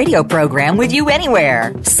America radio program with you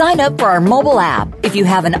anywhere. Sign up for our mobile app if you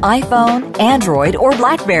have an iPhone, Android, or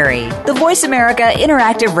BlackBerry. The Voice America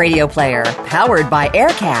Interactive Radio Player, powered by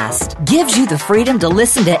Aircast, gives you the freedom to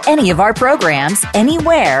listen to any of our programs,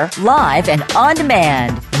 anywhere, live and on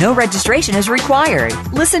demand. No registration is required.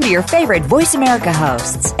 Listen to your favorite Voice America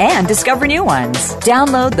hosts and discover new ones.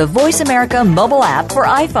 Download the Voice America mobile app for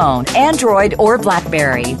iPhone, Android, or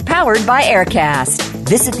BlackBerry, powered by Aircast.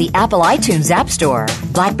 Visit the Apple iTunes App Store,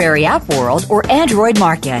 BlackBerry App World, or Android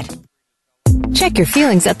Market. Check your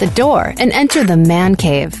feelings at the door and enter the Man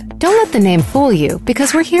Cave. Don't let the name fool you,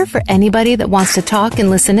 because we're here for anybody that wants to talk and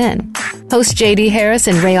listen in. Hosts J.D. Harris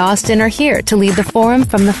and Ray Austin are here to lead the forum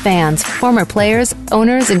from the fans, former players,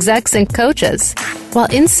 owners, execs, and coaches.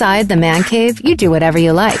 While inside the Man Cave, you do whatever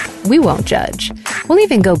you like. We won't judge. We'll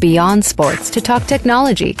even go beyond sports to talk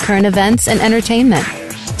technology, current events, and entertainment.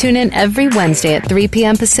 Tune in every Wednesday at 3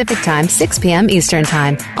 p.m. Pacific Time, 6 p.m. Eastern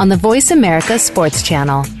Time on the Voice America Sports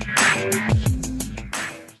Channel.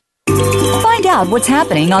 Find out what's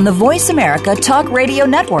happening on the Voice America Talk Radio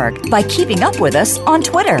Network by keeping up with us on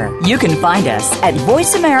Twitter. You can find us at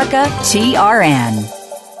Voice America TRN.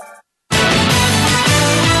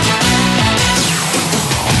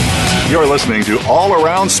 You're listening to All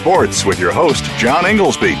Around Sports with your host, John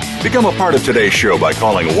Inglesby. Become a part of today's show by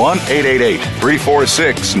calling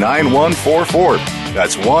 1-888-346-9144.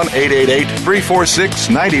 That's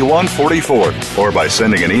 1-888-346-9144. Or by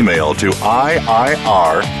sending an email to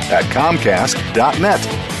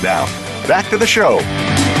iir@comcast.net. Now, back to the show.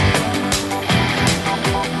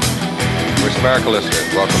 Voice America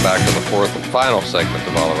listeners, welcome back to the fourth and final segment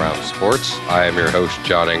of All Around Sports. I am your host,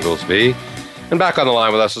 John Inglesby. And back on the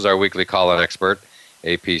line with us is our weekly call-in expert,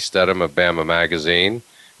 AP Stedham of Bama Magazine.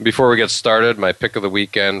 Before we get started, my pick of the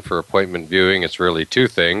weekend for appointment viewing, it's really two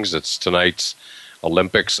things. It's tonight's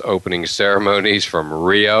Olympics opening ceremonies from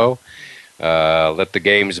Rio. Let the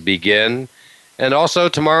games begin. And also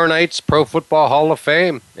tomorrow night's Pro Football Hall of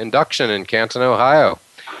Fame induction in Canton, Ohio.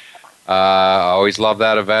 I always love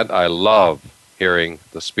that event. I love hearing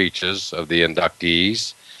the speeches of the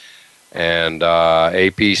inductees. And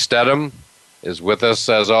AP Stedham is with us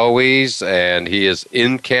as always, and he is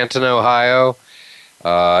in Canton, Ohio.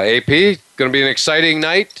 AP, going to be an exciting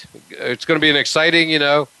night. It's going to be an exciting,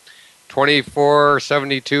 24,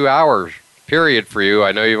 72 hours period for you.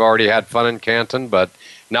 I know you've already had fun in Canton, but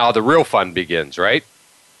now the real fun begins, right?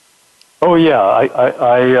 Oh, yeah.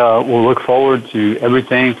 I will look forward to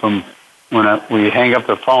everything from when we hang up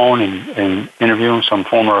the phone and interviewing some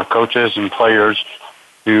former coaches and players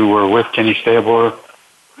who were with Kenny Stabler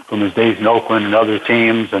from his days in Oakland and other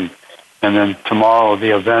teams, and then tomorrow the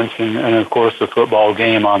events, and of course the football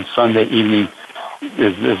game on Sunday evening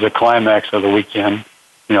is the climax of the weekend,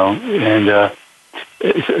 and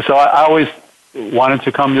so I always wanted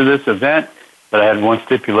to come to this event, but I had one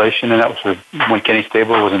stipulation, and that was when Kenny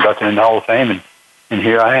Stabler was inducted into the Hall of Fame, and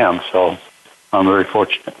here I am, so I'm very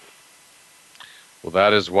fortunate. Well,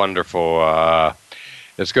 that is wonderful.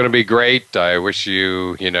 It's going to be great. I wish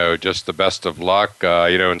you, just the best of luck.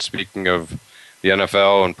 And speaking of the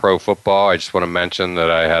NFL and pro football, I just want to mention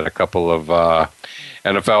that I had a couple of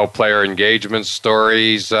NFL player engagement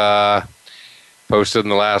stories posted in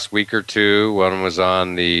the last week or two. One was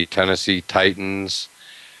on the Tennessee Titans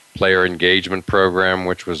player engagement program,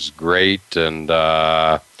 which was great. And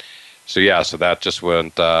so that just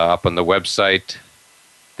went up on the website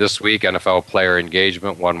this week, NFL Player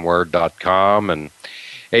Engagement, oneword.com. And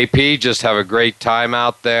AP, just have a great time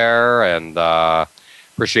out there, and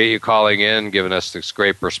appreciate you calling in, giving us this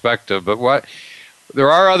great perspective. But there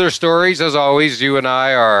are other stories, as always. You and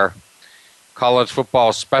I are college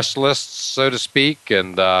football specialists, so to speak.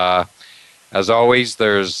 And as always,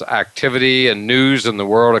 there's activity and news in the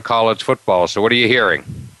world of college football. So what are you hearing?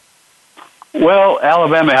 Well,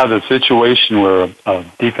 Alabama has a situation where a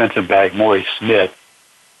defensive back, Maury Smith,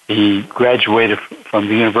 he graduated from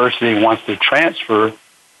the university and wants to transfer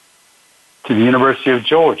to the University of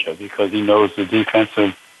Georgia because he knows the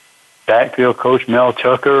defensive backfield coach, Mel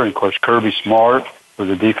Tucker, and, of course, Kirby Smart was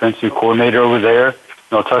the defensive coordinator over there.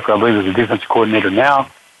 Mel Tucker, I believe, is the defensive coordinator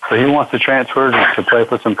now. So he wants to transfer to play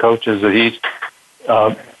for some coaches that he's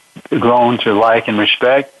grown to like and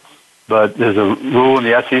respect. But there's a rule in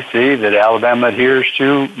the SEC that Alabama adheres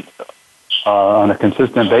to on a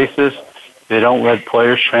consistent basis. They don't let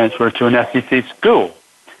players transfer to an SEC school.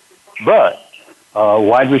 But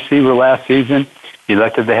wide receiver last season, he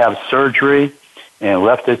elected to have surgery and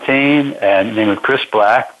left the team, and named Chris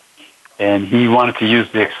Black, and he wanted to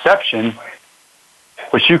use the exception,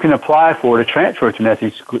 which you can apply for to transfer to an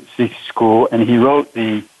SEC school, and he wrote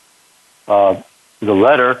the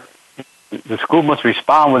letter. The school must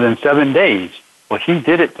respond within 7 days. Well, he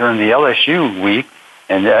did it during the LSU week,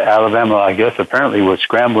 and Alabama, I guess, apparently was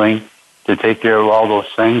scrambling to take care of all those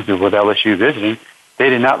things with LSU visiting. They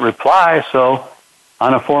did not reply, so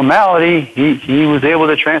on a formality, he was able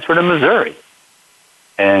to transfer to Missouri.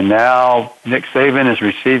 And now Nick Saban is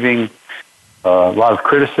receiving a lot of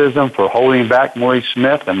criticism for holding back Maury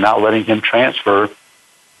Smith and not letting him transfer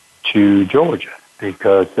to Georgia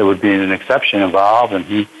because there would be an exception involved, and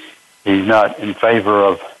he's not in favor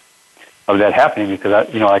of that happening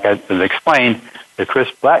because, like I explained, the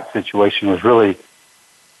Chris Black situation was really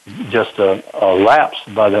just a lapse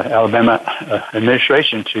by the Alabama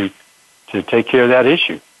administration to take care of that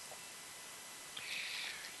issue.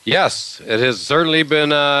 Yes, it has certainly been,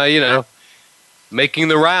 making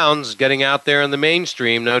the rounds, getting out there in the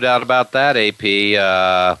mainstream, no doubt about that,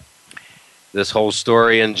 AP. This whole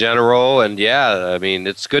story in general, and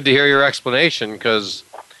it's good to hear your explanation because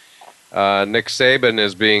Nick Saban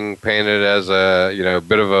is being painted as a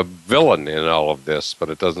bit of a villain in all of this, but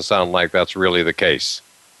it doesn't sound like that's really the case.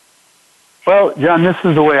 Well, John, this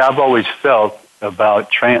is the way I've always felt about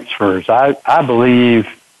transfers. I believe,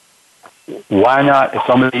 why not, if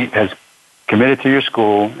somebody has committed to your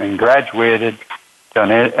school and graduated, done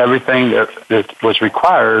everything that was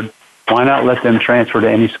required, why not let them transfer to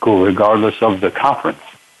any school, regardless of the conference?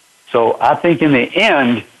 So I think in the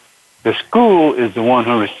end, the school is the one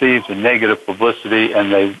who receives the negative publicity,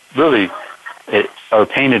 and they really are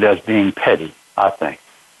painted as being petty, I think.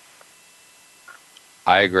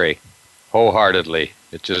 I agree wholeheartedly.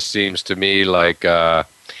 It just seems to me like,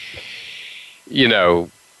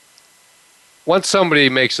 once somebody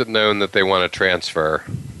makes it known that they want to transfer,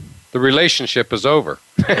 the relationship is over.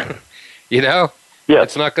 Yes.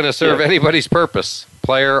 It's not going to serve anybody's purpose,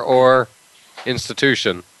 player or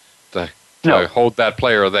institution, to hold that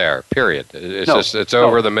player there, period. It's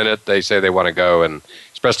over the minute they say they want to go, and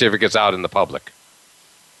especially if it gets out in the public.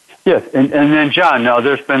 Yes, and then, John, now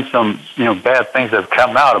there's been some bad things that have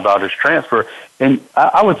come out about his transfer, and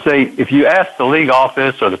I would say if you ask the league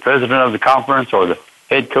office or the president of the conference or the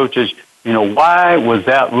head coaches, why was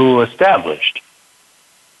that rule established?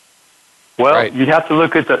 Well, right. You'd have to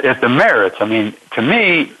look at the merits. I mean, to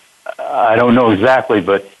me, I don't know exactly,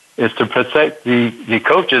 but it's to protect the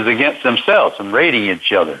coaches against themselves and rating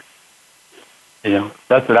each other.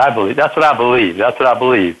 That's what I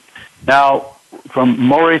believe. Now, from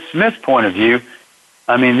Maury Smith's point of view,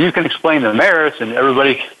 I mean, you can explain the merits and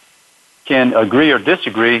everybody can agree or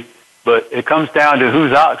disagree, but it comes down to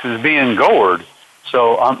whose ox is being gored.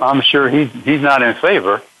 So I'm sure he's not in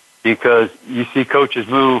favor because you see coaches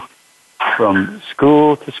move from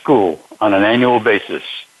school to school on an annual basis.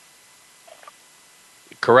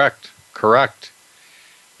 Correct.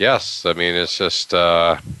 Yes, I mean, it's just,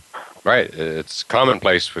 right, it's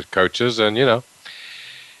commonplace with coaches, and,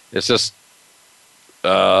 it's just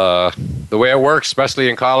the way it works, especially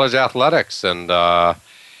in college athletics. And,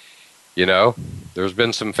 there's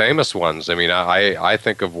been some famous ones. I mean, I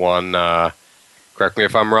think of one, correct me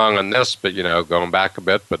if I'm wrong on this, but, going back a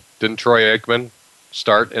bit, but didn't Troy Aikman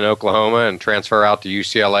start in Oklahoma and transfer out to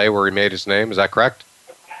UCLA where he made his name? Is that correct?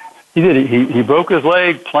 He did. He broke his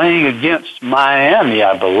leg playing against Miami,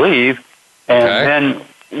 I believe. And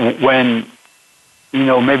then when,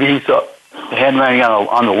 maybe he saw the handwriting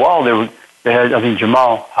on the wall, they had, I think,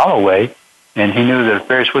 Jamal Holloway, and he knew that if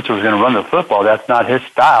Barry Switzer was going to run the football, that's not his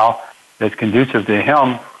style that's conducive to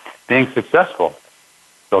him being successful.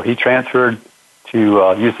 So he transferred to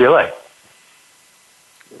UCLA.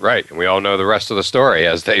 Right, and we all know the rest of the story,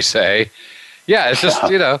 as they say. Yeah, it's just,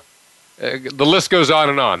 the list goes on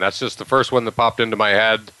and on. That's just the first one that popped into my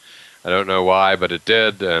head I don't know why, but it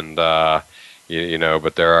did. And, but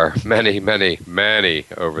there are many, many, many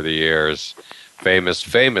over the years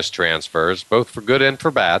famous transfers, both for good and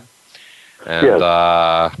for bad. And,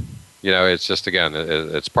 it's just, again,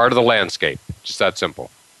 it's part of the landscape. Just that simple.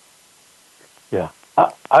 Yeah.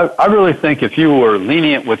 I really think if you were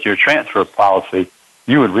lenient with your transfer policy,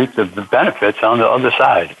 you would reap the benefits on the other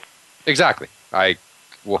side. Exactly. I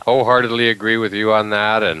will wholeheartedly agree with you on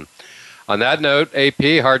that. And on that note,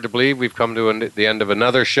 AP, hard to believe we've come to the end of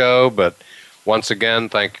another show, but once again,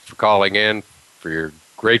 thank you for calling in, for your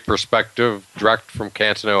great perspective, direct from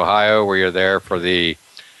Canton, Ohio, where you're there for the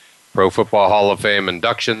Pro Football Hall of Fame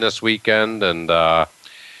induction this weekend. And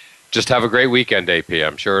just have a great weekend, AP.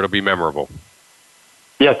 I'm sure it'll be memorable.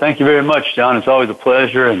 Yeah, thank you very much, John. It's always a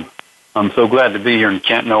pleasure, and I'm so glad to be here in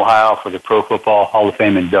Canton, Ohio for the Pro Football Hall of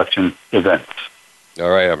Fame induction event.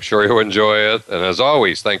 All right, I'm sure you'll enjoy it. And as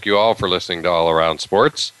always, thank you all for listening to All Around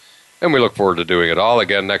Sports. And we look forward to doing it all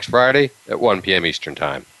again next Friday at 1 p.m. Eastern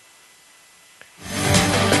Time.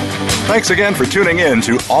 Thanks again for tuning in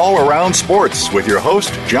to All Around Sports with your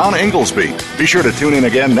host, John Inglesby. Be sure to tune in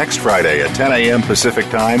again next Friday at 10 a.m. Pacific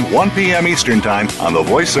Time, 1 p.m. Eastern Time on the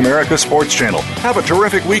Voice America Sports Channel. Have a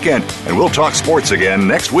terrific weekend, and we'll talk sports again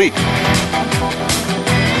next week.